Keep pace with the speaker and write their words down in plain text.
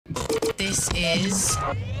This is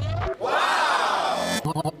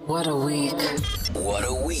WAW! What a week. What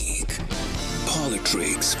a week.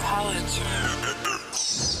 PoliTricks.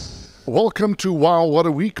 Welcome to WOW What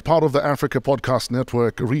a Week, part of the Africa Podcast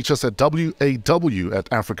Network. Reach us at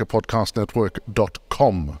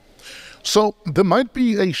waw@africapodcastnetwork.com. So, there might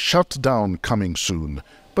be a shutdown coming soon,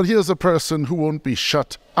 but here's a person who won't be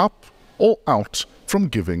shut up or out from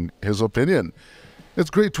giving his opinion. It's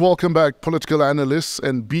great to welcome back political analyst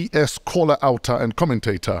and BS caller-outer and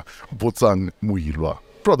commentator, Botsang Modimowame.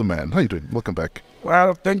 Brother man, how you doing? Welcome back.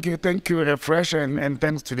 Well, thank you, Fresh, and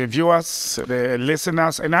thanks to the viewers, the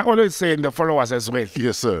listeners, and I always say the followers as well.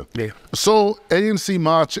 Yes, sir. Yeah. So, ANC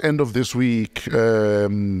March, end of this week,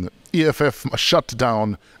 EFF shut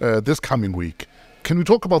down this coming week. Can we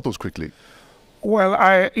talk about those quickly? Well,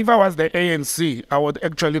 if I was the ANC, I would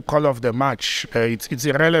actually call off the march. It's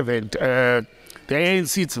irrelevant. The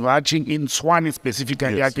ANC is marching in Tshwane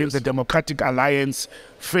specifically against the Democratic Alliance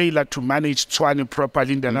failure to manage Tshwane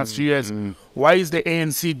properly in the last few years. Why is the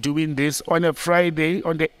ANC doing this on a Friday,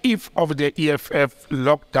 on the eve of the EFF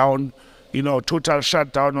lockdown, total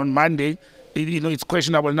shutdown on Monday? It's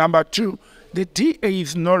questionable. Number two, the DA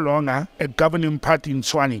is no longer a governing party in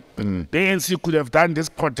Tshwane. The ANC could have done this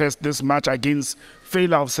protest, this march against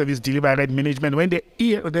failure of service delivery and management when the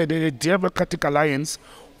Democratic Alliance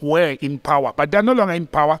were in power, but they're no longer in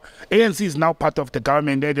power. ANC is now part of the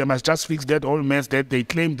government. They must just fix that whole mess that they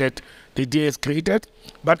claim that the DA has created.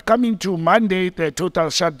 But coming to Monday, the total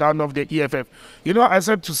shutdown of the EFF. I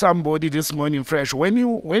said to somebody this morning, Fresh, when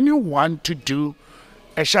you want to do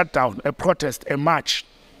a shutdown, a protest, a march,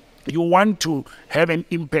 you want to have an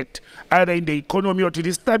impact either in the economy or to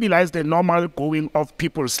destabilize the normal going of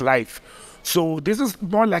people's life. So this is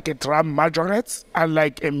more like a Trump majorette and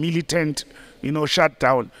like a militant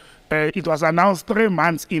shutdown. It was announced 3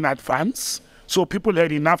 months in advance, so people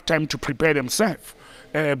had enough time to prepare themselves.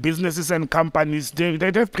 Businesses and companies,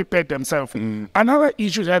 they've prepared themselves. Another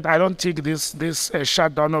issue that I don't take this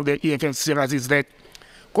shutdown of the EFF serious is that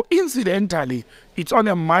coincidentally, it's on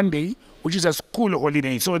a Monday, which is a school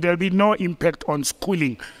holiday, so there'll be no impact on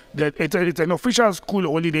schooling. It's an official school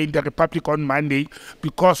holiday in the Republic on Monday,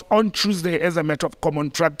 because on Tuesday, as a matter of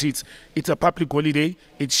common practice, it's a public holiday.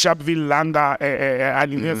 It's Sharpeville Langa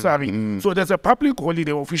anniversary. So there's a public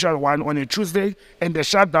holiday, official one, on a Tuesday, and the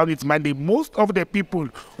shutdown is Monday. Most of the people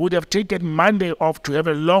would have taken Monday off to have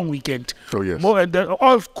a long weekend. Oh, yes.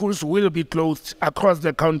 All schools will be closed across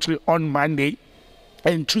the country on Monday.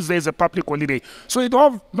 And Tuesday is a public holiday. So it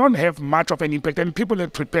don't have much of an impact, and people are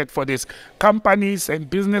prepared for this. Companies and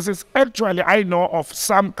businesses, actually, I know of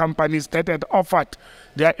some companies that had offered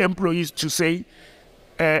their employees to say,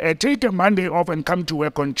 take a Monday off and come to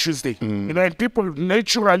work on Tuesday. And people,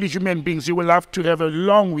 naturally, human beings, you will have to have a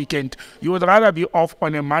long weekend. You would rather be off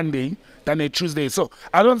on a Monday than a Tuesday. So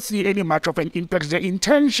I don't see any much of an impact. The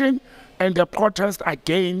intention and the protest,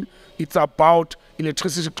 again, it's about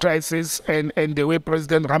electricity crisis and the way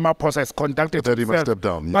President Ramaphosa has conducted that he must himself. step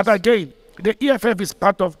down. Yes. But again, the EFF is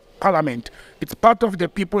part of Parliament. It's part of the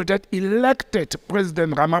people that elected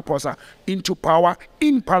President Ramaphosa into power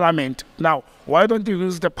in Parliament. Now, why don't you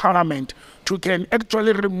use the Parliament to can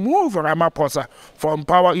actually remove Ramaphosa from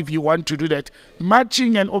power if you want to do that?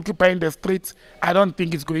 Marching and occupying the streets, I don't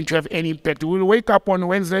think it's going to have any impact. We'll wake up on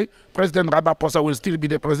Wednesday, President Ramaphosa will still be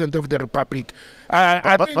the President of the Republic.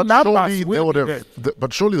 But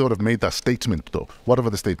surely they would have made that statement, though,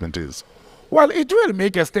 whatever the statement is. Well, it will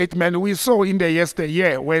make a statement. We saw in the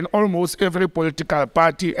yesteryear when almost every political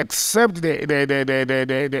party except the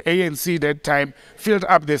ANC that time filled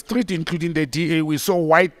up the street, including the DA. We saw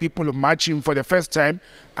white people marching for the first time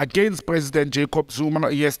against President Jacob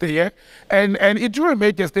Zuma yesteryear. And it will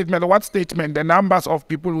make a statement. What statement? The numbers of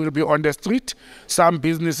people will be on the street. Some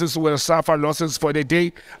businesses will suffer losses for the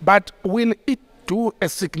day. But will it do a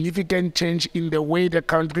significant change in the way the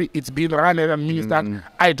country is being run and administered?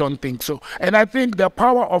 I don't think so. And I think the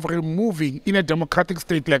power of removing, in a democratic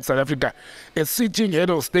state like South Africa, a sitting head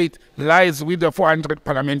of state lies with the 400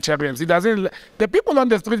 parliamentarians. It doesn't. The people on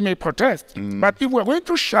the street may protest, but if we're going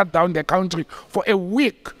to shut down the country for a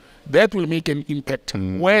week, that will make an impact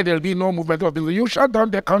where there'll be no movement of business. You shut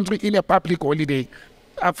down the country in a public holiday.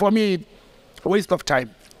 For me, waste of time.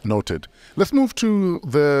 Noted. Let's move to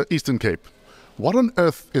the Eastern Cape. What on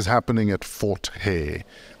earth is happening at Fort Hare?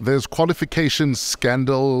 There's qualification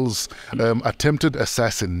scandals, attempted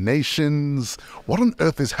assassinations. What on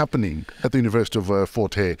earth is happening at the University of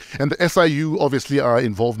Fort Hare? And the SIU obviously are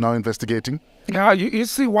involved now investigating. Yeah, you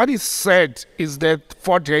see, what is said is that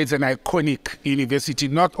Fort Hare is an iconic university,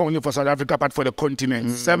 not only for South Africa, but for the continent.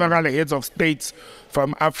 Several heads of states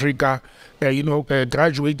from Africa,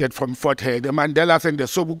 graduated from Fort Hare. The Mandelas and the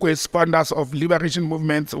Sobukwe, founders of liberation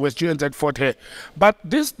movements, were students at Fort Hare. But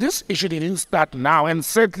this issue didn't start now, and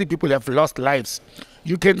certainly people have lost lives.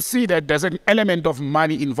 You can see that there's an element of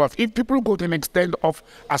money involved. If people go to an extent of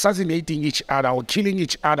assassinating each other or killing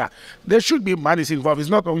each other, there should be money involved. It's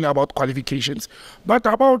not only about qualifications. But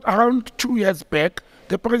about around 2 years back,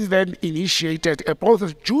 the president initiated a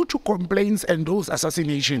process due to complaints and those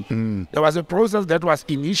assassinations. There was a process that was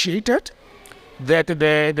initiated that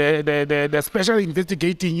the special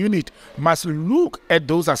investigating unit must look at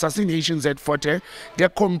those assassinations at Fort Hare, the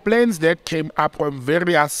complaints that came up from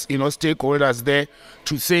various stakeholders there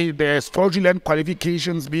to say there's fraudulent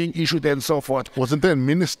qualifications being issued and so forth. Wasn't there a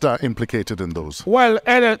minister implicated in those? Well,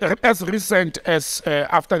 as recent as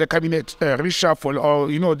after the cabinet reshuffle,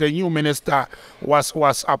 or the new minister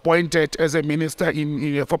was appointed as a minister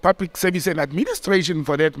for public service and administration,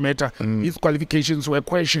 for that matter, his qualifications were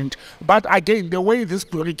questioned. But again, the way this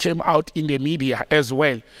story came out in the media as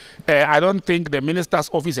well, I don't think the minister's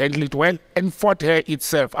office handled it well, and Fort Hare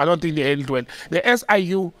itself, I don't think they handled it well. The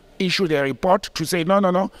SIU issued a report to say,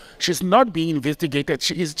 no, she's not being investigated.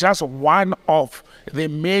 She is just one of the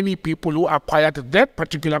many people who acquired that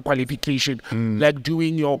particular qualification, like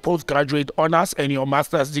doing your postgraduate honors and your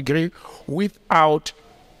master's degree without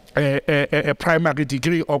a primary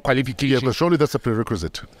degree or qualification. Yeah, but surely that's a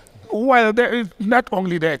prerequisite. Well, there is not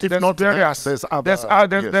only that. There's not various.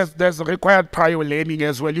 There's required prior learning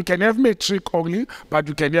as well. You can have matric only, but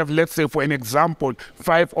you can have, let's say, for an example,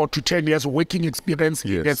 5 or to 10 years working experience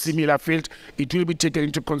in a similar field. It will be taken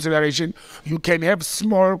into consideration. You can have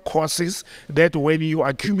small courses that, when you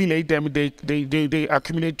accumulate them, they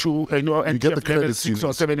accumulate to and get the credits, 6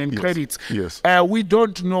 or 7 in credits. Yes. We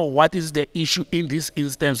don't know what is the issue in this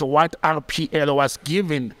instance. What RPL was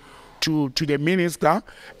given to the minister,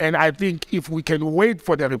 and I think if we can wait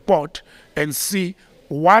for the report and see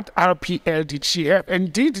what RPL did she have,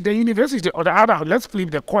 and did the university, or the other, let's flip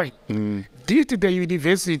the coin, did the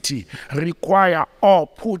university require or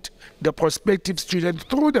put the prospective student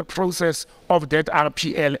through the process of that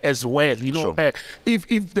RPL as well?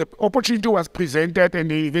 If the opportunity was presented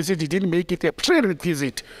and the university didn't make it a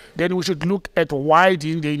prerequisite, then we should look at why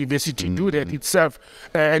didn't the university do that itself.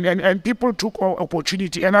 And people took our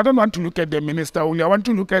opportunity, and I don't want to look at the minister only, I want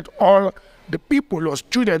to look at all the people or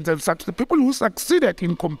students and such, the people who succeeded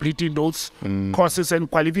in completing those courses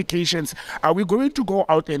and qualifications. Are we going to go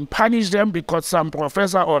out and punish them because some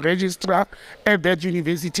professor or registrar at that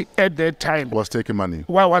university at that time was taking money?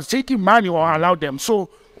 Well, was taking money or allowed them. So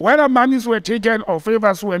whether monies were taken or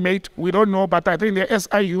favors were made, we don't know. But I think the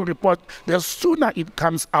SIU report, the sooner it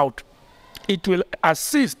comes out, it will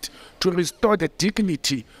assist to restore the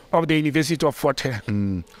dignity of the University of Fort Hare.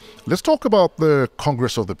 Let's talk about the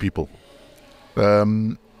Congress of the People. There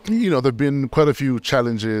have been quite a few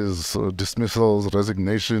challenges, dismissals,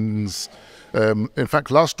 resignations. In fact,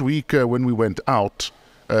 last week when we went out,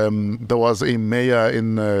 there was a mayor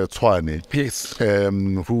in Tshwane,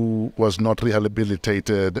 who was not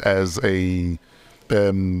rehabilitated as a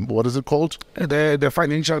what is it called? The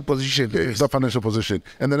financial position. The financial position.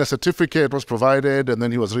 And then a certificate was provided, and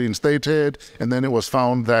then he was reinstated, and then it was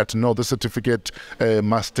found that no, the certificate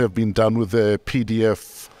must have been done with a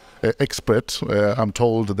PDF expert. I'm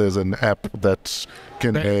told there's an app that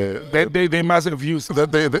can they must have used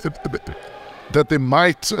that they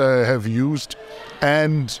might have used,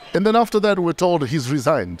 and then after that we're told he's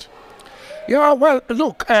resigned. Yeah, well,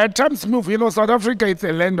 look, times move. South Africa is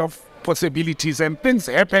a land of possibilities, and things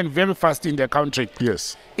happen very fast in the country.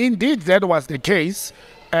 Yes, indeed, that was the case,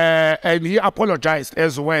 and he apologized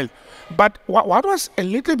as well. But what was a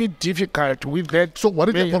little bit difficult with that... So what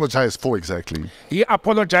did he apologize for exactly? He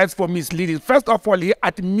apologized for misleading. First of all, he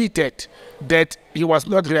admitted that he was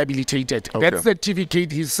not rehabilitated. Okay. That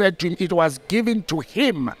certificate, he said to him, it was given to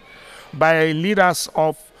him by leaders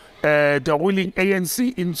of the ruling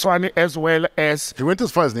ANC in Tshwane, as well as... He went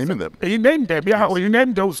as far as naming them. He named them, yeah. Yes. He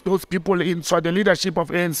named those people in Tshwane, the leadership of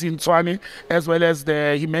ANC in Tshwane, as well as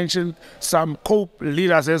he mentioned some COPE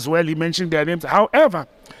leaders as well. He mentioned their names. However,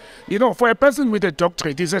 for a person with a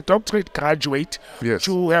doctorate, he's a doctorate graduate,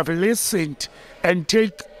 to have listened and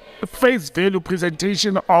take face value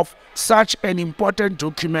presentation of such an important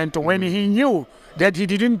document when he knew that he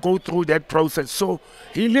didn't go through that process. So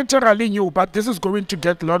he literally knew, but this is going to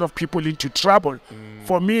get a lot of people into trouble.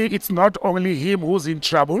 For me, it's not only him who's in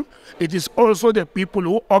trouble, it is also the people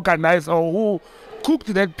who organized or who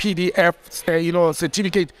cooked that PDF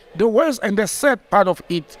certificate. The worst and the sad part of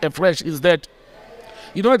it, afresh, is that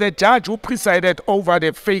You know, the judge who presided over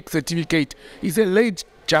the fake certificate is a late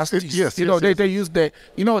justice. They use the,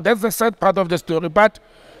 that's the sad part of the story. But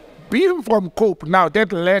being from COPE, now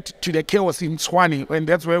that led to the chaos in Tshwane, and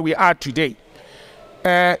that's where we are today.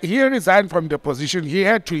 He resigned from the position. He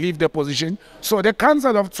had to leave the position. So the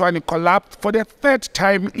Council of Tshwane collapsed for the third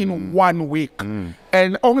time in 1 week.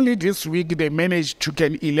 And only this week they managed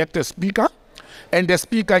to elect a speaker. And the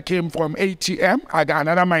speaker came from ATM,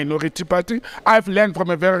 another minority party. I've learned from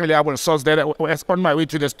a very reliable source that I was on my way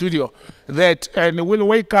to the studio that we'll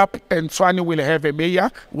wake up and Tshwane will have a mayor,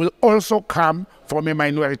 will also come from a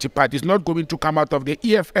minority party. It's not going to come out of the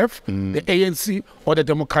EFF, the ANC, or the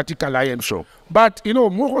Democratic Alliance. Sure. But,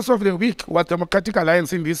 most of the week was Democratic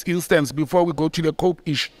Alliance in this instance before we go to the COPE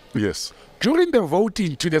issue. Yes. During the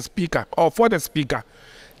voting to the speaker, or for the speaker,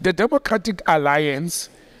 the Democratic Alliance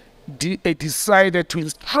decided to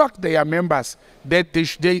instruct their members that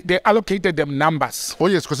they allocated them numbers. Oh,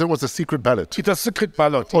 yes, because it was a secret ballot. It's a secret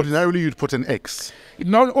ballot. Ordinarily, you'd put an X.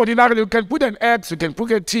 Not ordinarily, you can put an X, you can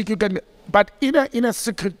put a tick, but in a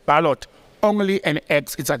secret ballot, only an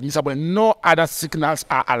X is admissible. No other signals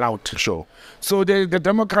are allowed. Sure. So the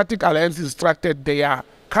Democratic Alliance instructed their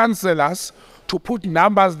councillors to put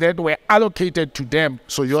numbers that were allocated to them.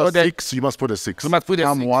 So you're 6, you must put a 6. You must put a 6.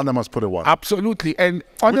 I'm 1, I must put a 1. Absolutely. And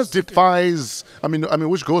honestly, which defies,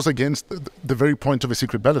 which goes against the very point of a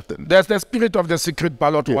secret ballot then. There's the spirit of the secret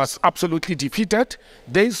ballot was absolutely defeated.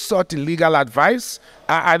 They sought legal advice.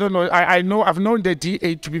 I don't know. I've known the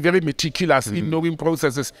DA to be very meticulous in knowing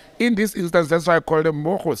processes. In this instance, that's why I call them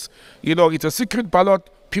mojos. It's a secret ballot.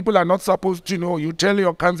 People are not supposed to know. You tell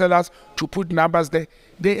your councillors to put numbers there.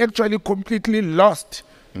 They actually completely lost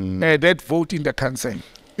that vote in the council.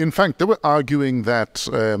 In fact, they were arguing that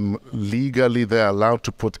legally they're allowed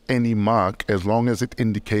to put any mark as long as it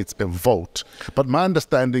indicates a vote. But my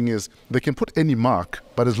understanding is they can put any mark,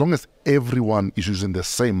 but as long as everyone is using the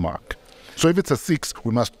same mark. So if it's a 6,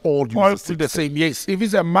 we must all use the same. Yes. If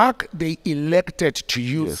it's a mark they elected to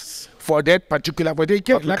use for that particular, but they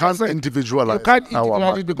can't, individualize. You can't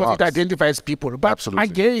individualize it because it identifies people. But absolutely.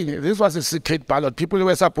 Again, this was a secret ballot. People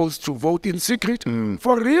were supposed to vote in secret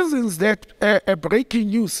for reasons that breaking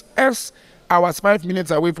news. As I was 5 minutes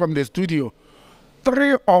away from the studio,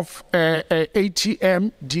 3 of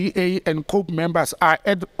ATM, DA, and COPE members are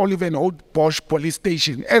at Oliver and Holt Bosch police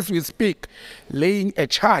station as we speak, laying a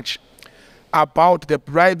charge about the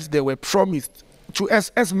bribes they were promised to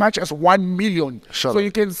as much as 1 million. Sure. So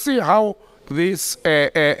you can see how these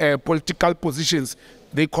political positions,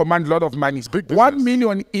 they command a lot of money. 1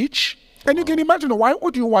 million each. And you can imagine, why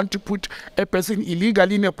would you want to put a person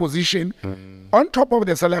illegally in a position on top of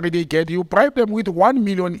the salary they get? You bribe them with 1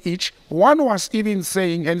 million each. One was even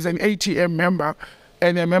saying, and he's an ATM member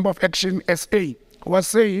and a member of Action SA, was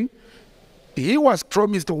saying he was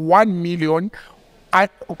promised 1 million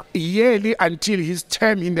yearly until his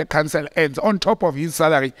term in the council ends, on top of his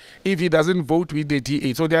salary, if he doesn't vote with the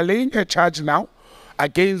DA. So they're laying a charge now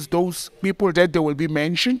against those people that they will be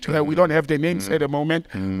mentioned. We don't have the names at the moment.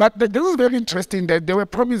 But this is very interesting that they were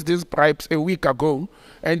promised these bribes a week ago,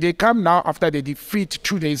 and they come now after the defeat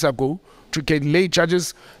 2 days ago to get lay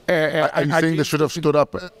charges. Are you saying they should have stood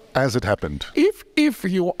up as it happened? If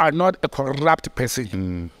you are not a corrupt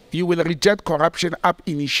person, you will reject corruption ab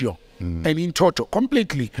initio. And in total,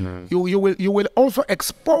 completely. You will also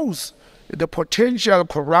expose the potential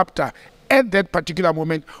corrupter at that particular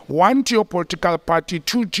moment. 1, to your political party,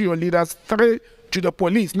 2, to your leaders, 3, to the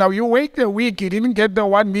police. Now you wait a week, you didn't get the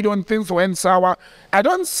 1 million, things went sour. I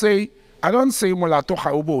don't say molato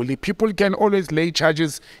gaubole. People can always lay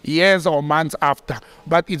charges years or months after,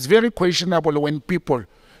 but it's very questionable when people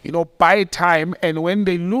buy time, and when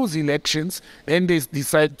they lose elections, then they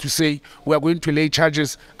decide to say, we're going to lay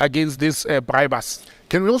charges against these bribers.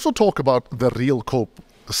 Can we also talk about the real COPE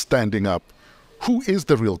standing up? Who is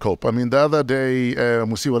the real COPE? The other day,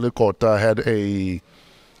 Musiwa Lekota had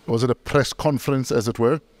a press conference, as it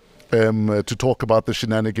were, to talk about the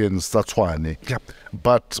shenanigans, Tshwane. Yep.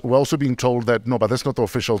 But we're also being told that, no, but that's not the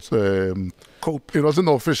official COPE. It wasn't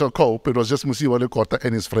the official COPE. It was just Musiwa Lekota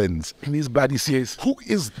and his friends. And his buddies, yes. Who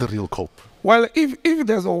is the real COPE? Well, if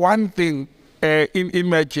there's one thing in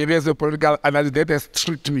my career as a political analyst that has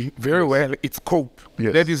tricked me very well, it's COPE.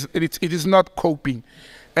 Yes. That is, it is not coping.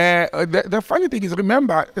 The funny thing is,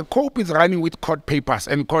 remember, the COPE is running with court papers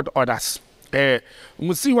and court orders.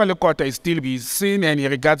 Musiwa Lekota is still be seen, and he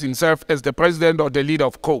regards himself as the president or the leader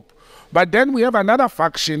of COPE. But then we have another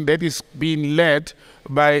faction that is being led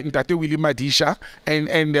by Ntate Willie Madisha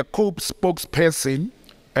and the COPE spokesperson,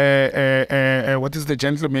 what is the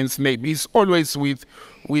gentleman's name? He's always with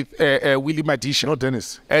Willie Madisha. No,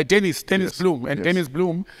 Dennis. Dennis Yes. Bloom. And Yes. Dennis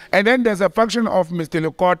Bloom. And then there's a function of Mr.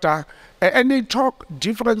 Lekota. And they talk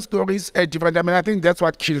different stories at different. I mean, I think that's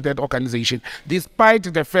what killed that organization.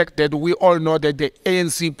 Despite the fact that we all know that the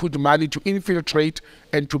ANC put money to infiltrate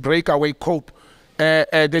and to break away COPE,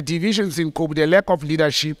 the divisions in COPE, the lack of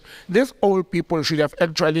leadership, these old people should have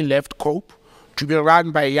actually left COPE to be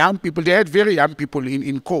run by young people. They had very young people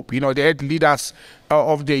in COPE. You know, they had leaders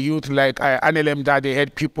of the youth like Anelemda. They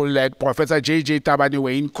had people like Professor J.J. Tabane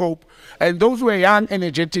were in COPE. And those were young,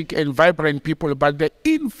 energetic, and vibrant people. But the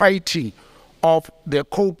infighting of the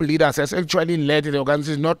COPE leaders has actually led the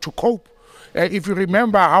organization not to cope. If you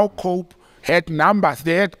remember how COPE had numbers,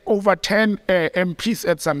 they had over 10 MPs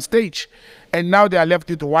at some stage. And now they are left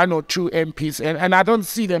with 1 or 2 MPs. And I don't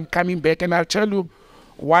see them coming back. And I'll tell you,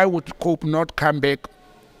 why would COPE not come back?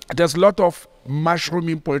 There's a lot of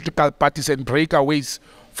mushrooming political parties and breakaways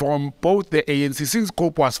from both the ANC. Since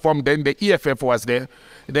COPE was formed, then the EFF was there.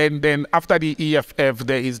 Then after the EFF,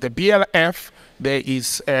 there is the BLF, there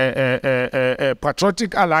is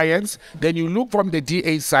Patriotic Alliance. Then you look from the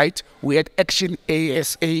DA side, we had Action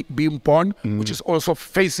ASA being born, which is also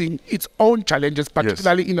facing its own challenges,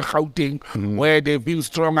 particularly in Gauteng, where they've been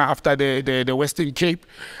stronger after the Western Cape.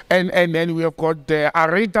 And then we have got the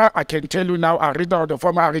ARITA. I can tell you now, ARITA, or the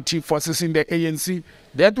former RET forces in the ANC,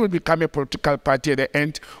 that will become a political party at the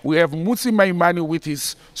end. We have Musi Maimane with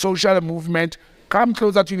his social movement. Come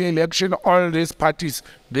closer to the election, all these parties,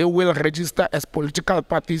 they will register as political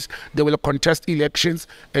parties. They will contest elections,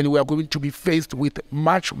 and we are going to be faced with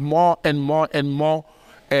much more and more and more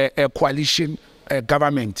coalition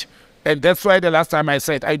government. And that's why the last time I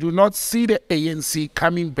said, I do not see the ANC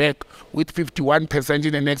coming back with 51%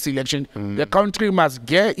 in the next election. The country must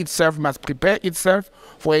gear itself, must prepare itself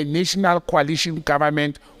for a national coalition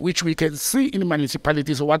government, which we can see in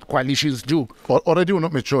municipalities what coalitions do. Already we're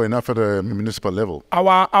not mature enough at a municipal level.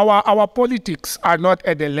 Our politics are not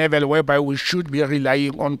at the level whereby we should be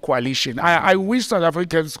relying on coalition. I wish South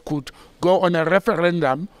Africans could go on a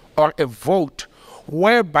referendum or a vote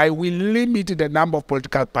whereby we limit the number of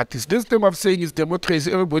political parties. This thing of saying is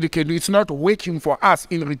democracy, everybody can do, it's not working for us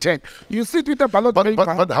in return. You sit with a ballot paper.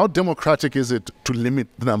 But how democratic is it to limit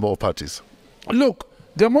the number of parties? Look,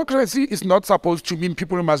 democracy is not supposed to mean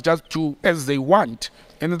people must just do as they want.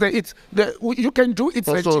 And you can do it.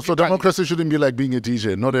 So democracy shouldn't be like being a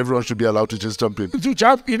DJ. Not everyone should be allowed to just jump in. To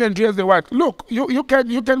jump in and do as they want. Look, you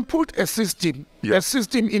can put a system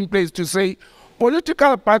in place to say,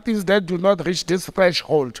 political parties that do not reach this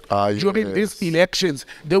threshold during these elections,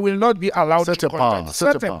 they will not be allowed to contest.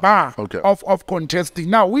 Set a bar of contesting.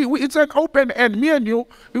 Now, it's an open end. Me and you,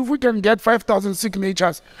 if we can get 5,000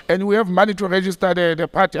 signatures and we have money to register the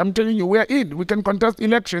party, I'm telling you, we're in. We can contest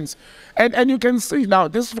elections. And you can see now,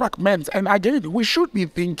 this fragments. And again, we should be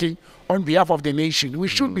thinking on behalf of the nation. We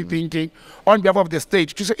should be thinking on behalf of the state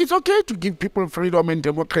to say it's okay to give people freedom and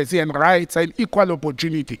democracy and rights and equal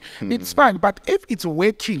opportunity. It's fine. But if it's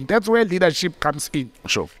working, that's where leadership comes in.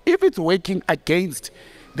 Sure. If it's working against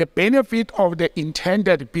the benefit of the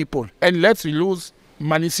intended people, and let's use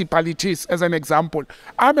municipalities as an example.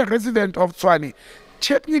 I'm a resident of Tshwane.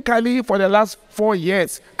 Technically, for the last 4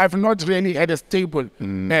 years, I've not really had a stable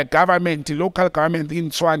government, local government in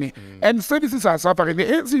Tshwane. And services are suffering. The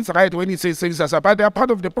ANC is right when he says services are suffering, but they are part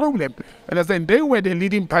of the problem. Understand? They were the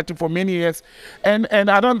leading party for many years. And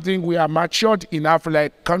I don't think we are matured enough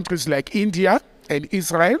like countries like India and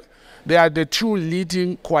Israel. They are the two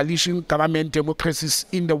leading coalition government democracies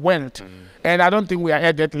in the world. And I don't think we are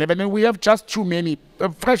at that level. And we have just too many.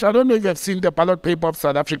 Fresh, I don't know if you have seen the ballot paper of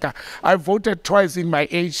South Africa. I voted twice in my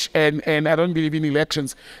age, and I don't believe in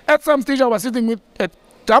elections. At some stage, I was sitting with a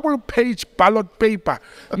double-page ballot paper.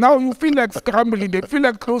 Now you feel like scrambling. You feel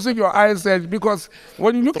like closing your eyes, because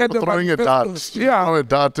when you look at the throwing a dart, throw a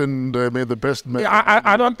dart and made the best.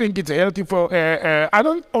 I don't think it's healthy for. I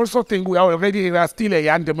don't also think we are still a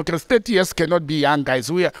young democracy. 30 years cannot be young,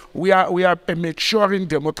 guys. We are a maturing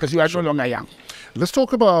democracy. We are no longer young. Let's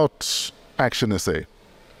talk about Action SA.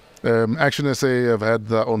 Action SA have had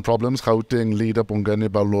their own problems. Gauteng leader Bongani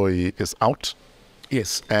Baloyi is out.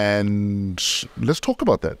 Yes. And let's talk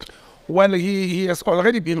about that. Well, he has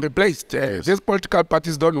already been replaced. These political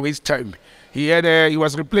parties don't waste time. He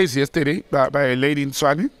was replaced yesterday by a lady in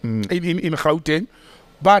Tshwane, in Gauteng.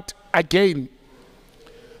 But again,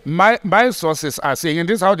 my sources are saying, and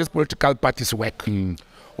this is how these political parties work.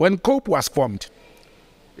 When COPE was formed,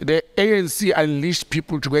 the ANC unleashed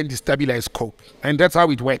people to go and destabilize COPE. And that's how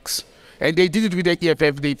it works. And they did it with the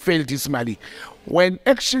EFF. They failed dismally. When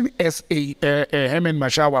Action SA, Herman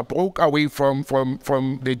Mashaba, broke away from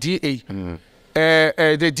the DA,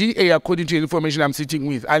 the DA, according to the information I'm sitting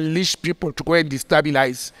with, unleashed people to go and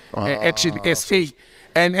destabilize Action SA.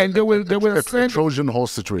 And they will send Trojan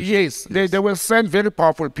horse situation. Yes, they will send very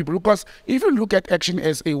powerful people, because if you look at Action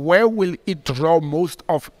SA, where will it draw most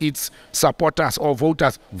of its supporters or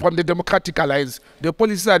voters? From the Democratic Alliance. The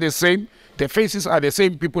policies are the same, the faces are the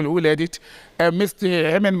same people who led it.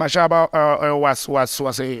 Mr. Herman Mashaba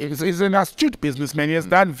is an astute businessman. He has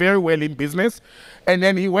done very well in business, and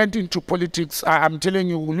then he went into politics. I'm telling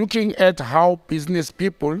you, looking at how business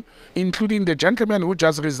people, including the gentleman who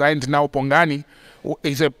just resigned now, Bongani, who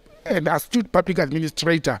is an astute public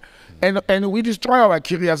administrator, and we destroy our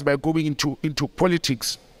careers by going into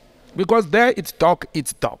politics, because there it's dog.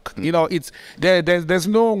 You know, it's there's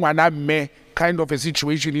no one kind of a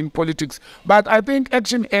situation in politics. But I think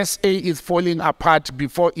Action SA is falling apart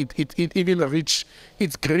before it even reach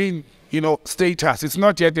its green, you know, status. It's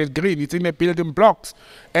not yet at green. It's in the building blocks,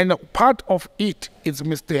 and part of it is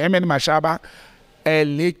Mr. Herman Mashaba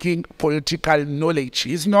lacking political knowledge.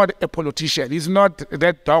 He's not a politician. He's not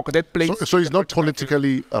that dog that plays. So he's not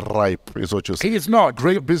politically ripe, is what you're saying. He is not.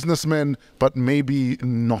 Great businessman, but maybe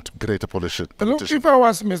not great politician. Look, if I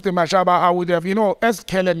was Mr. Mashaba, I would have, you know, as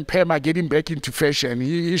Kellen Pema getting back into fashion,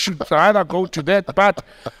 he should either go to that.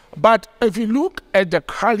 But if you look at the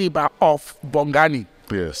caliber of Bongani,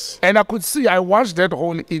 yes, and I could see, I watched that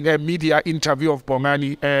whole in a media interview of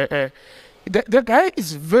Bongani. The guy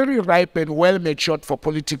is very ripe and well matured for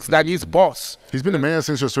politics than his boss. He's been a mayor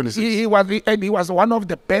since he was 26. He was one of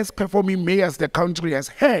the best performing mayors the country has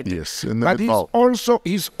had. Yes, but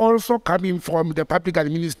he's also coming from the public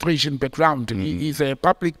administration background. He's a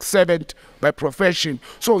public servant by profession,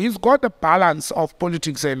 so he's got a balance of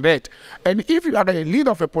politics and that. And if you are a leader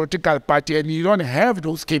of a political party and you don't have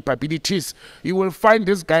those capabilities, you will find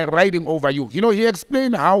this guy riding over you. You know, he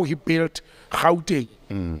explained how he built Gauteng.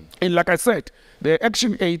 And like I said, the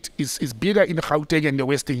Action 8 is bigger in Gauteng and the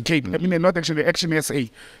Western Cape. I mean, not actually the Action SA,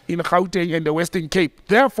 in Gauteng and the Western Cape.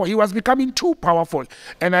 Therefore, he was becoming too powerful.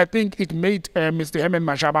 And I think it made Mr. Herman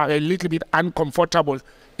Mashaba a little bit uncomfortable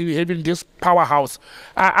in having this powerhouse.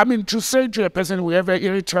 I mean, to say to a person who have an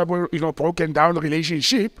irritable, you know, broken down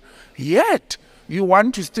relationship, yet you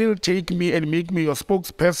want to still take me and make me your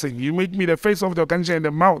spokesperson. You make me the face of the country and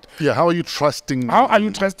the mouth. Yeah, how are you trusting? How are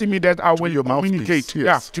you trusting me that I will communicate? Yes.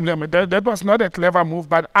 Yeah, to them. That was not a clever move,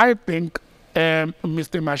 but I think Mr.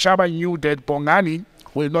 Mashaba knew that Bongani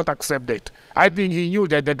will not accept that. I think he knew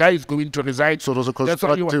that the guy is going to resign. So it was a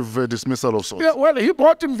constructive dismissal of sorts. Yeah, well, he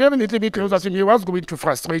brought him very little bit closer to him. He was going to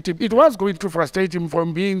frustrate him. It was going to frustrate him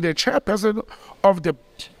from being the chairperson of the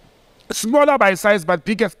smaller by size but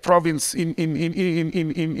biggest province in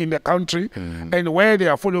the country, and where they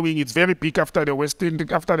are following it's very big after the Western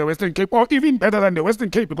Cape, or even better than the Western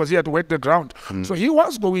Cape, because he had to work the ground. So he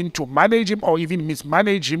was going to manage him or even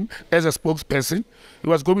mismanage him as a spokesperson. He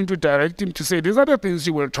was going to direct him to say these are the things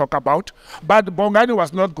you will talk about, but Bongani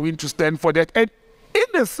was not going to stand for that. And in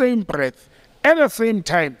the same breath, at the same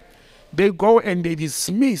time, they go and they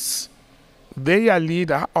dismiss their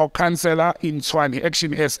leader or councillor in Tshwane,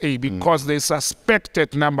 Action SA, because they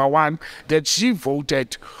suspected, number one, that she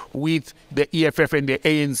voted with the EFF and the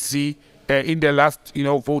ANC in the last,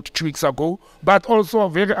 vote 2 weeks ago, but also a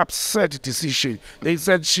very upset decision. They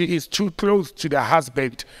said she is too close to the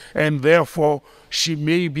husband, and therefore she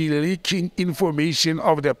may be leaking information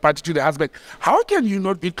of the party to the husband. How can you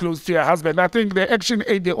not be close to your husband? I think the Action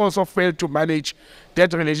Aid, they also failed to manage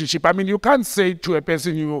that relationship. I mean, you can't say to a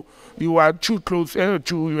person you are too close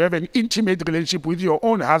you have an intimate relationship with your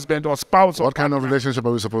own husband or spouse. What kind of relationship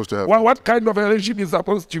are we supposed to have? Well, what kind of a relationship is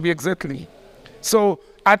supposed to be exactly? So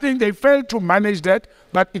I think they failed to manage that,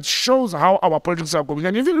 but it shows how our politics are going.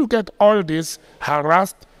 And if you look at all this,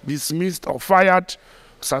 harassed, dismissed or fired,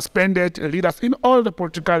 suspended leaders in all the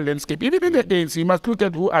political landscape, even in the ANC, you must look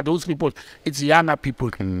at who are those people. It's younger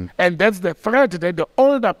people. And that's the threat that the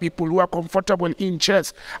older people who are comfortable in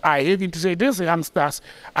chairs are having to say, these youngsters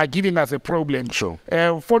are giving us a problem. Sure.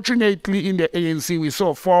 Fortunately, in the ANC, we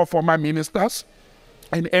saw 4 former ministers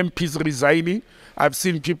and MPs resigning. I've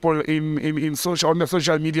seen people on the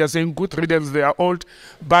social media saying good riddance, they are old,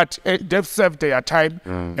 but they've served their time,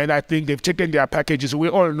 and I think they've taken their packages. We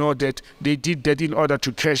all know that they did that in order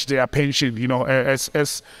to cash their pension,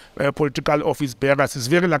 as political office bearers. It's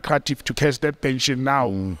very lucrative to cash that pension now,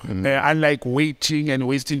 unlike waiting and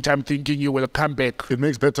wasting time thinking you will come back. It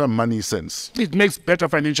makes better money sense. It makes better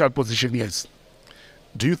financial position, yes.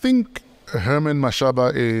 Do you think Herman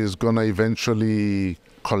Mashaba is going to eventually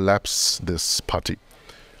collapse this party?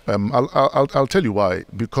 I'll tell you why.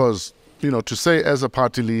 Because, to say as a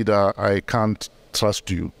party leader, I can't trust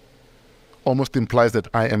you, almost implies that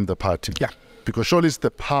I am the party. Yeah. Because surely it's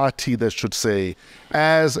the party that should say,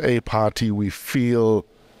 as a party, we feel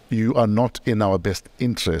you are not in our best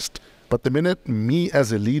interest. But the minute me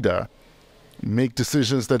as a leader make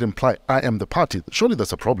decisions that imply I am the party, surely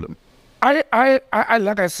that's a problem. Like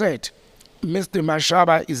I said, Mr.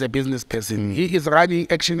 Mashaba is a business person. He is running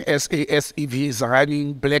Action SA as if he is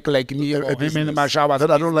running Black Like Me or Mashaba. That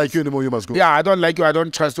I don't like you anymore, you must go. Yeah, I don't like you, I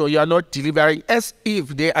don't trust you, you are not delivering as if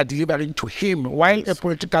they are delivering to him. While a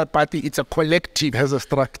political party, it's a collective. It has a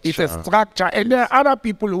structure. It's a structure. And there are other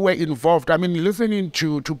people who were involved. I mean, listening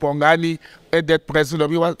to Bongani at that press,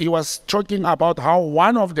 he was talking about how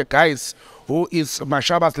one of the guys who is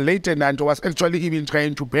Mashaba's lieutenant was actually even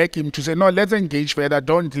trying to beg him to say, no, let's engage further,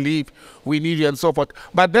 don't leave, we need you, and so forth.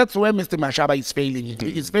 But that's where Mr. Mashaba is failing.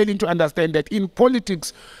 He is failing to understand that in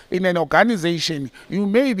politics, in an organization, you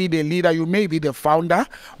may be the leader, you may be the founder,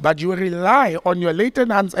 but you rely on your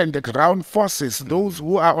lieutenants and the ground forces, those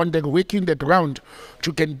who are working the ground,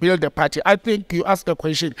 to can build the party. I think you asked the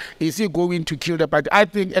question, is he going to kill the party? I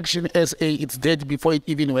think Action SA, it's dead before it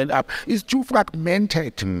even went up. It's too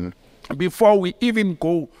fragmented. Before we even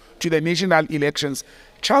go to the national elections,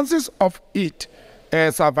 chances of it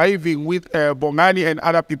surviving with Bongani and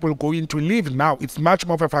other people going to leave now, it's much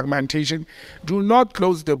more of a fragmentation. Do not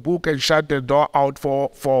close the book and shut the door out for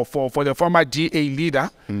the former DA leader,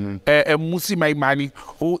 Musi Maimani,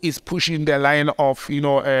 who is pushing the line of,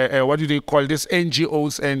 what do they call this,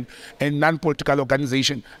 NGOs and non-political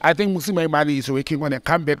organization. I think Musi Maimani is working on a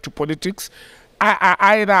comeback to politics.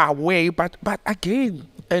 Either way, but again,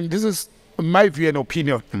 and this is my view and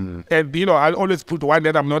opinion, and I'll always put one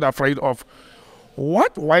that I'm not afraid of.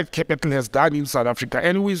 What white capital has done in South Africa,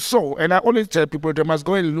 and we saw, and I always tell people they must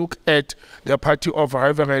go and look at the party of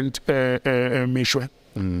Reverend Mishwe,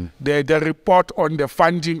 the report on the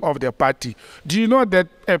funding of the party. Do you know that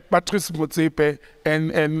Patrice Motsepe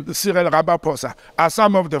and Cyril Ramaphosa are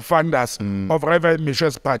some of the funders of Reverend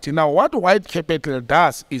Mishwe's party? Now, what white capital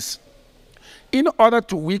does is, in order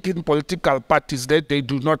to weaken political parties that they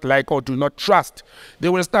do not like or do not trust, they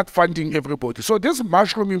will start funding everybody. So this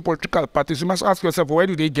mushrooming political parties, you must ask yourself, where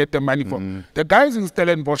do they get the money from? The guys in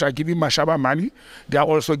Stellenbosch are giving Mashaba money. They are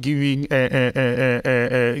also giving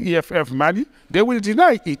EFF money. They will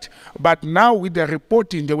deny it. But now with the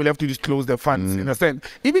reporting, they will have to disclose the funds. Understand?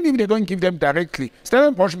 Even if they don't give them directly,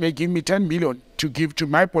 Stellenbosch may give me 10 million to give to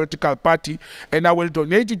my political party, and I will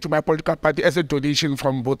donate it to my political party as a donation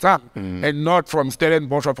from Botsang, and not from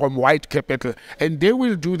Stellenbosch or from white capital. And they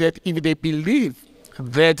will do that if they believe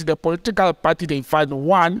that the political party they fund,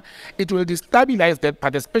 one, it will destabilize that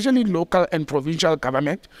party, especially local and provincial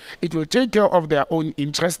government. It will take care of their own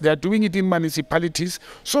interests. They are doing it in municipalities.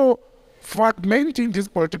 So fragmenting these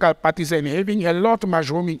political parties and having a lot of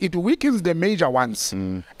mushrooming, it weakens the major ones.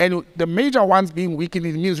 And the major ones being weakened,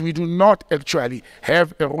 it means we do not actually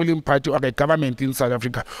have a ruling party or a government in South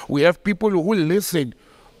Africa. We have people who listen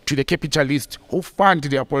to the capitalists, who fund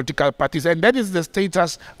their political parties, and that is the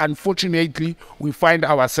status, unfortunately, we find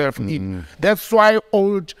ourselves in. That's why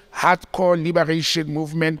old hardcore liberation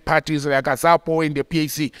movement parties like ASAPO and the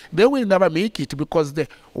PAC, they will never make it because the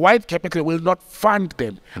white capital will not fund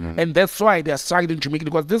them. And that's why they are struggling to make it,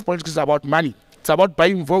 because this politics is about money. It's about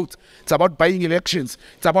buying votes. It's about buying elections.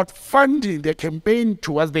 It's about funding the campaign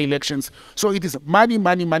towards the elections. So it is money,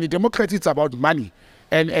 money, money. Democracy, it's about money.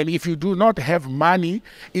 And if you do not have money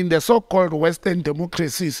in the so-called Western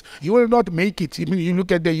democracies, you will not make it. I mean, you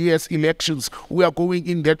look at the US elections, we are going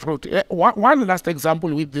in that road. One last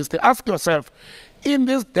example with this. Ask yourself, in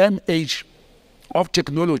this damn age of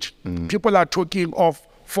technology, people are talking of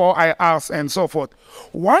 4IRs and so forth.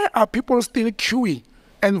 Why are people still queuing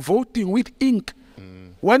and voting with ink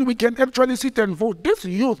when we can actually sit and vote? This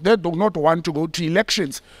youth, they do not want to go to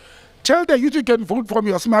elections. Tell the youth you can vote from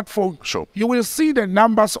your smartphone. Sure. You will see the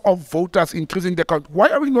numbers of voters increasing the count. Why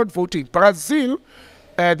are we not voting? Brazil,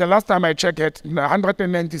 the last time I checked, had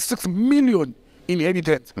 196 million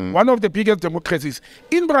inhabitants. One of the biggest democracies.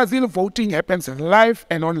 In Brazil, voting happens live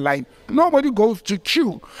and online. Nobody goes to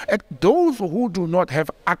queue. And those who do not have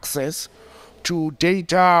access to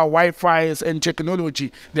data, Wi-Fi and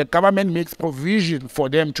technology, the government makes provision for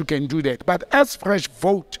them to can do that. But as fresh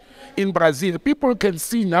vote, in Brazil, people can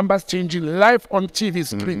see numbers changing live on TV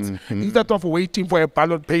screens instead of waiting for a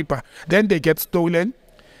ballot paper. Then they get stolen.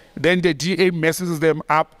 Then the DA messes them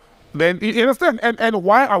up. Then, you understand? And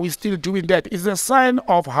why are we still doing that? It's a sign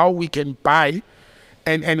of how we can buy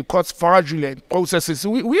and cause fraudulent processes.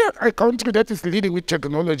 We are a country that is leading with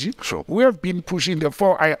technology. Sure. We have been pushing the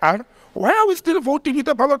 4IR. Why are we still voting with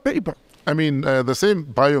a ballot paper? I mean, the same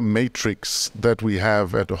biomatrix that we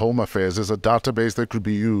have at Home Affairs is a database that could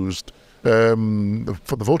be used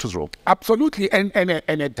for the voters' roll. Absolutely, and a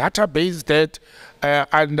database that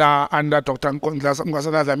under Dr.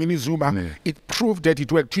 Nkosazana Zuma, it proved that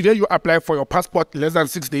it worked. Today you apply for your passport, less than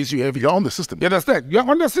 6 days you have it. You're on the system. You understand? You're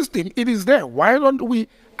on the system. It is there. Why don't we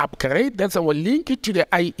upgrade? That's our link it to the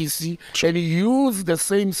IEC and use the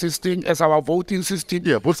same system as our voting system.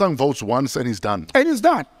 Yeah, Botsang votes once and he's done. And it's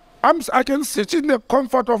done. I can sit in the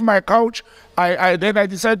comfort of my couch. Then I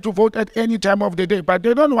decide to vote at any time of the day. But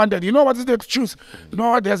they don't want that. You know what is the excuse?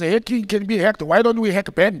 No, there's a hacking can be hacked. Why don't we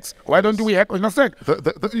hack banks? Why don't we hack? You understand?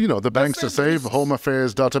 The banks are safe. Home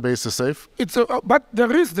Affairs database is safe. But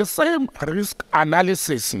there is the same risk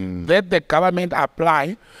analysis that the government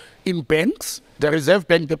apply in banks, the Reserve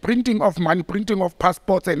Bank, the printing of money, printing of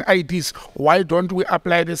passports and IDs. Why don't we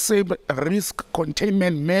apply the same risk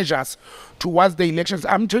containment measures towards the elections?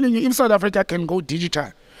 I'm telling you, if South Africa can go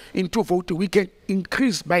digital into voting, we can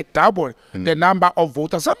increase by double the number of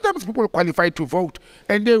voters. Sometimes people qualify to vote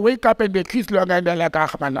and they wake up and they kiss long and they're like,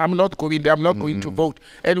 ah, man, I'm not going there, I'm not going to vote.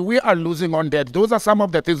 And we are losing on that. Those are some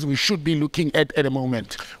of the things we should be looking at the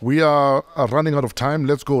moment. We are running out of time.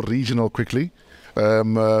 Let's go regional quickly.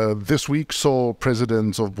 This week saw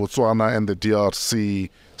presidents of Botswana and the DRC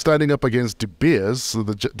standing up against De Beers,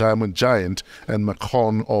 the diamond giant, and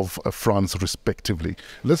Macron of France, respectively.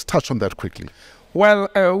 Let's touch on that quickly. Well,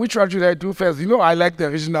 which one should I do first? You know, I like the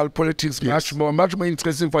regional politics much more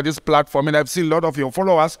interesting for this platform. And I've seen a lot of your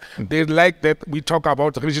followers. They like that we talk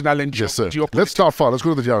about regional and geopolitics. Let's start far. Let's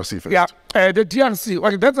go to the DRC first. Yeah, the DRC,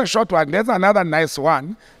 well, that's a short one. There's another nice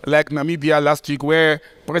one, like Namibia last week, where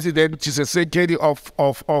President Tshisekedi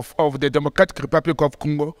of the Democratic Republic of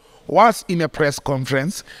Congo was in a press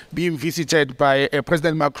conference being visited by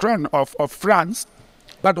President Macron of France.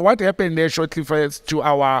 But what happened there shortly first to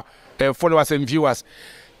our followers and viewers,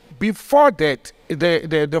 before that,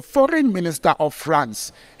 the foreign minister of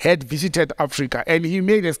France had visited Africa and he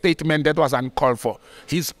made a statement that was uncalled for.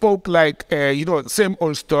 He spoke like, same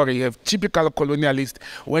old story, a typical colonialist.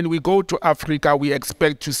 When we go to Africa, we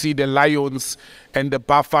expect to see the lions and the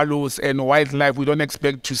buffaloes and wildlife. We don't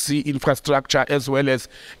expect to see infrastructure as well as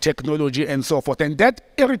technology and so forth. And that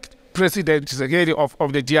irritated President Tshisekedi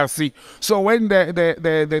of the DRC. So when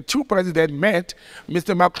the two presidents met,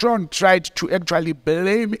 Mr. Macron tried to actually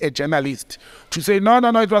blame a journalist to say, no,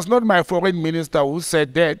 it was not my foreign minister who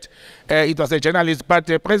said that. It was a journalist. But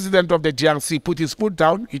the president of the DRC put his foot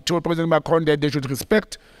down. He told President Macron that they should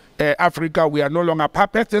respect Africa. We are no longer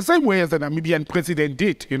puppets, the same way as the Namibian president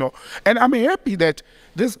did, And I'm happy that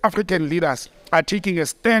these African leaders are taking a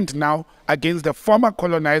stand now against the former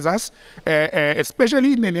colonizers,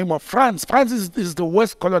 especially in the name of France. France is the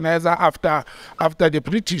worst colonizer after the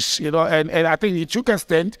British, and I think he took a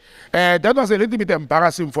stand. That was a little bit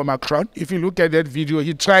embarrassing for Macron. If you look at that video,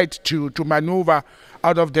 he tried to maneuver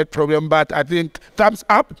out of that problem, but I think thumbs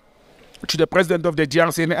up to the president of the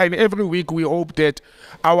DRC, and every week we hope that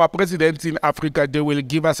our presidents in Africa, they will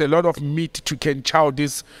give us a lot of meat to can chow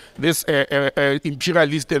this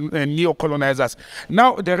imperialist and neo-colonizers.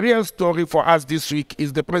 Now, the real story for us this week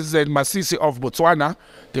is the President Masisi of Botswana,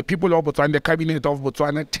 the people of Botswana, the cabinet of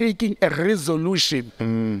Botswana, taking a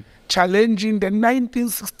resolution challenging the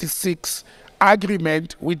 1966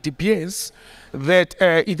 agreement with De Beers that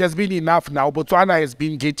it has been enough now. Botswana has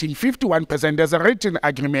been getting 51%. There's a written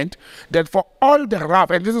agreement that for all the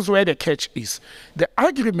rough, and this is where the catch is, the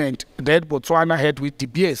agreement that Botswana had with De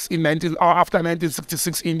Beers after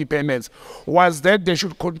 1966 independence was that they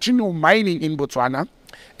should continue mining in Botswana,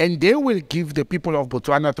 and they will give the people of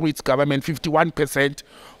Botswana, through its government, 51%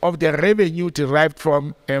 of the revenue derived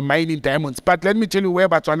from mining diamonds. But let me tell you where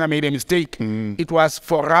Botswana made a mistake. It was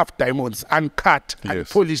for rough diamonds, uncut,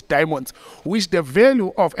 unpolished diamonds, which the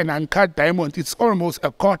value of an uncut diamond is almost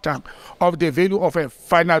a quarter of the value of a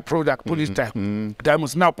final product, polished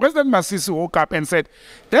diamonds. Now, President Masisi woke up and said,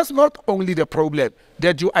 that's not only the problem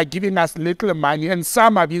that you are giving us little money, and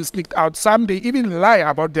some are being sneaked out. Some, they even lie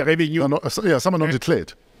about the revenue. Some are not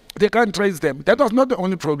declared. They can't trace them. That was not the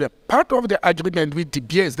only problem. Part of the agreement with De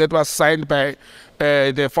Beers that was signed by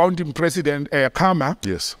the founding president, Khama,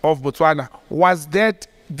 of Botswana, was that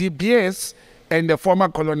De Beers and the former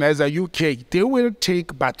colonizer UK, they will take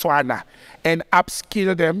Botswana and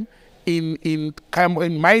upskill them in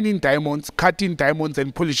mining diamonds, cutting diamonds,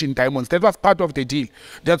 and polishing diamonds. That was part of the deal.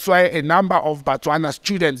 That's why a number of Botswana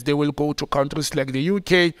students, they will go to countries like the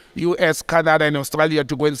UK, US, Canada, and Australia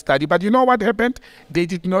to go and study. But you know what happened? They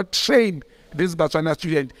did not train this Botswana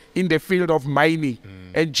student in the field of mining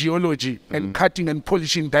and geology and cutting and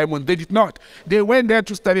polishing diamonds. They did not. They went there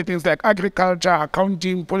to study things like agriculture,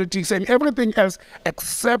 accounting, politics, and everything else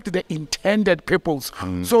except the intended purpose.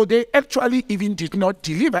 So they actually even did not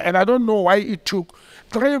deliver. And I don't know why it took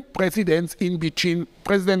 3 presidents in between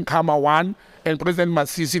President Khama 1 and President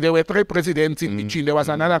Masisi. There were 3 presidents in between. There was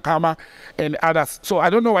another Khama and others. So I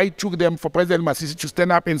don't know why it took them for President Masisi to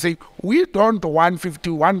stand up and say, we don't want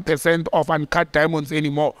 51% of uncut diamonds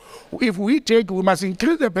anymore. If we must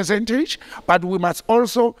increase the percentage, but we must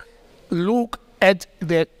also look at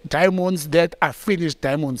the diamonds that are finished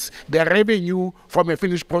diamonds, the revenue from a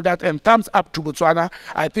finished product, and thumbs up to Botswana.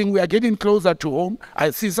 I think we are getting closer to home. I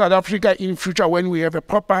see South Africa in future when we have a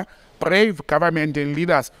proper, brave government and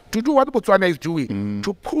leaders to do what Botswana is doing,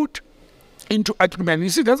 to put into agreement. You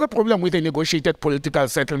see, there's a problem with the negotiated political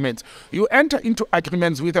settlements. You enter into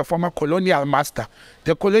agreements with a former colonial master.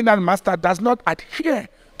 The colonial master does not adhere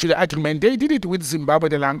to the agreement. They did it with Zimbabwe,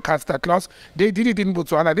 the Lancaster Clause. They did it in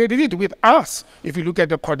Botswana. They did it with us. If you look at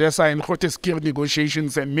the Codesa and Groteskir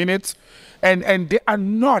negotiations and minutes, and they are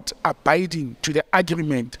not abiding to the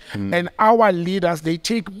agreement. And our leaders, they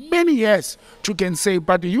take many years to can say,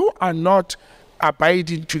 but you are not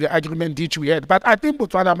abiding to the agreement which we had. But I think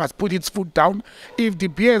Botswana must put its foot down. If the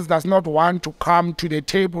BS does not want to come to the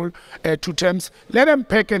table to terms, let them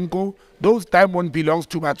pack and go. Those diamonds belongs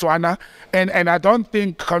to Botswana, and I don't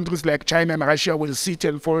think countries like China and Russia will sit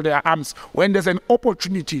and fold their arms when there's an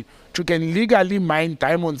opportunity to can legally mine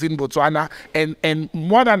diamonds in Botswana, and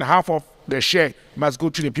more than half of the share must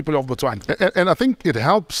go to the people of Botswana. And I think it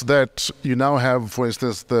helps that you now have, for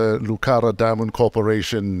instance, the Lucara Diamond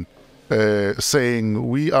Corporation saying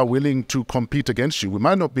we are willing to compete against you. We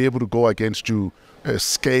might not be able to go against you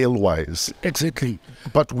scale-wise. Exactly.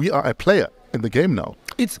 But we are a player in the game now.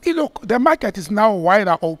 Look, the market is now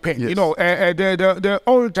wider open. Yes. You know, the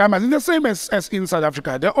old timers, the same as in South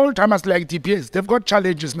Africa, the old timers like DPS, they've got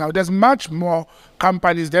challenges now. There's much more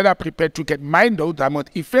companies that are prepared to get mine those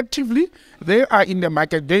diamonds effectively. They are in the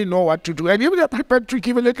market, they know what to do. And if they're prepared to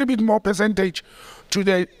give a little bit more percentage to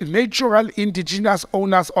the natural indigenous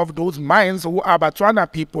owners of those mines who are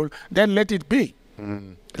Botswana people, then let it be.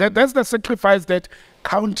 That's the sacrifice that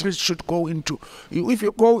countries should go into. If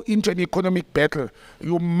you go into an economic battle,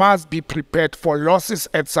 you must be prepared for losses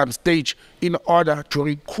at some stage in order to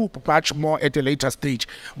recoup much more at a later stage.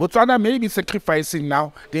 Botswana may be sacrificing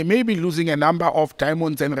now. They may be losing a number of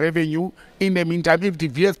diamonds and revenue. In the meantime, if the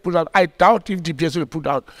VS put out, I doubt if the VS will put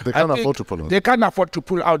out. They can't afford to pull out. They can't afford to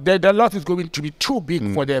pull out. The loss is going to be too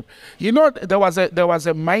big for them. You know, there was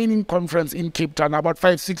a mining conference in Cape Town about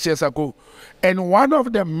 5-6 years ago, and one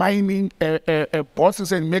of the mining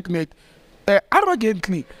bosses and magnates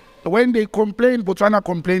arrogantly, when they complained, Botswana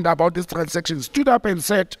complained about this transaction, stood up and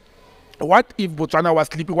said, what if Botswana was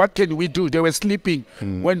sleeping? What can we do? They were sleeping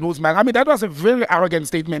when those men. I mean, that was a very arrogant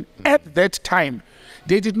statement. At that time,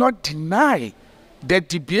 they did not deny that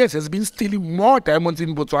DBS has been stealing more diamonds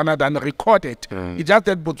in Botswana than recorded. It's just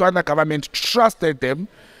that Botswana government trusted them,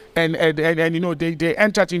 and you know, they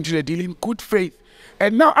entered into the deal in good faith.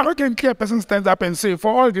 And now arrogantly a person stands up and say,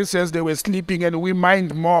 for all this years they were sleeping and we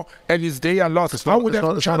mined more and it's their loss. It's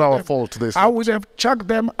not our fault. I would have chucked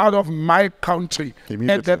them out of my country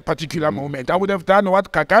at that particular moment. I would have done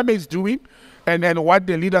what Kagame is doing and what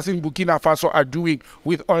the leaders in Burkina Faso are doing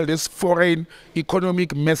with all these foreign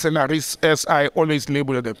economic mercenaries, as I always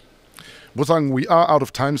label them. Botsang, we are out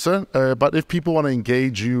of time, sir. But if people want to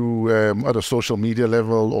engage you at a social media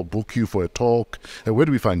level or book you for a talk, where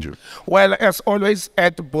do we find you? Well, as always,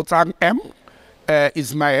 at Botsang M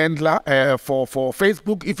is my handler for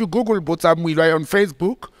Facebook. If you Google Botsang Modimowame on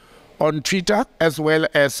Facebook, on Twitter, as well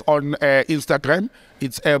as on Instagram,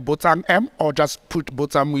 it's Botsang M, or just put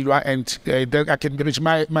Botsang Modimowame, and then I can reach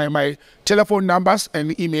my telephone numbers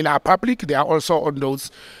and email are public. They are also on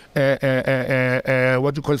those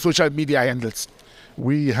what you call social media handles.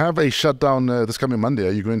 We have a shutdown this coming Monday.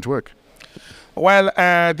 Are you going to work? Well,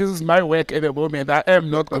 this is my work at the moment. I am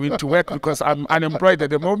not going to work because I'm unemployed at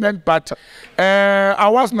the moment, but I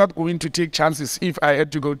was not going to take chances if I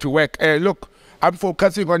had to go to work. Look, I'm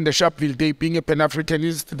focusing on the Sharpeville Day. Being a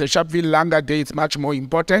Pan-Africanist, the Sharpeville Langa Day is much more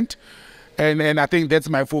important. And I think that's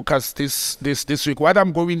my focus this week. What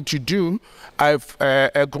I'm going to do, I've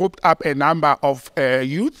grouped up a number of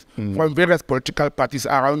youth from various political parties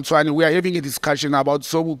around. So, and we are having a discussion about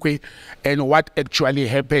Sobukwe and what actually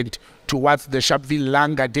happened towards the Sharpeville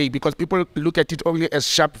Langa Day, because people look at it only as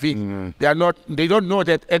Sharpeville. They don't know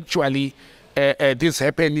that actually this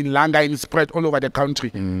happened in Langa and spread all over the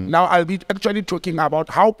country. Now, I'll be actually talking about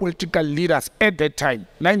how political leaders at that time,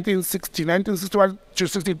 1961 to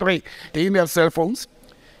 63, they didn't have cell phones,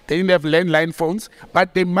 they didn't have landline phones,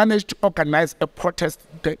 but they managed to organize a protest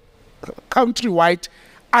countrywide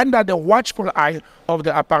under the watchful eye of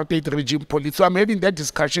the apartheid regime police. So I'm having that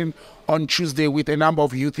discussion on Tuesday with a number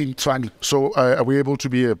of youth in Tshwane. So are we able to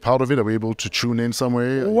be a part of it? Are we able to tune in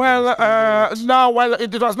somewhere? Well, no,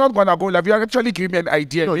 it was not going to go live. You actually give me an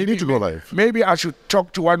idea. No, you need to go live. Maybe I should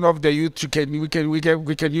talk to one of the youth. We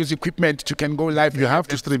can use equipment to can go live. You have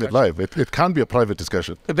to stream it live. It can't be a private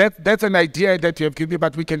discussion. That's an idea that you have given me,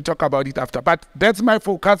 but we can talk about it after. But that's my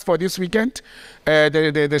focus for this weekend,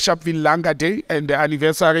 the Sharpeville Langa Day and the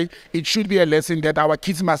anniversary. It should be a lesson that our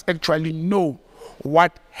kids must actually know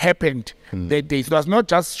what happened that day. It was not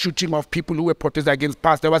just shooting of people who were protesting against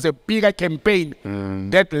past. There was a bigger campaign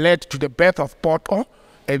that led to the birth of Poto,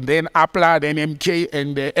 and then Apla, then MK,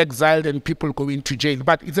 and exiled and people going to jail.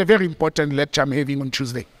 But it's a very important lecture I'm having on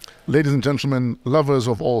Tuesday. Ladies and gentlemen, lovers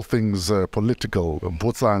of all things political,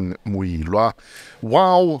 Botsang Modimowame.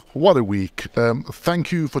 Wow, what a week.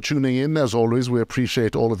 Thank you for tuning in. As always, we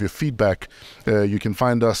appreciate all of your feedback. You can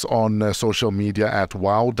find us on social media at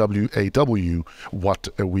WAW, W-A-W, What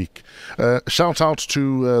a Week. Shout out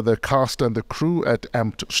to the cast and the crew at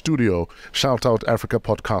Amped Studio. Shout out Africa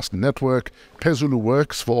Podcast Network. Pezulu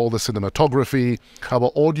Works for all the cinematography.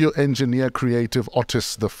 Our audio engineer, creative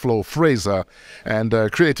Otis The Flow Fraser, and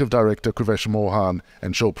creative director Kuvesh Mohan,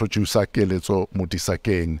 and show producer Keletso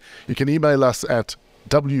Mutisakeng. You can email us at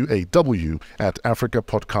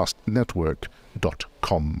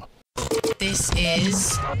waww@africapodcastnetwork.com. This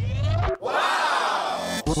is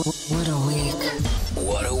Wow! What a week.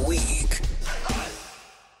 What a week.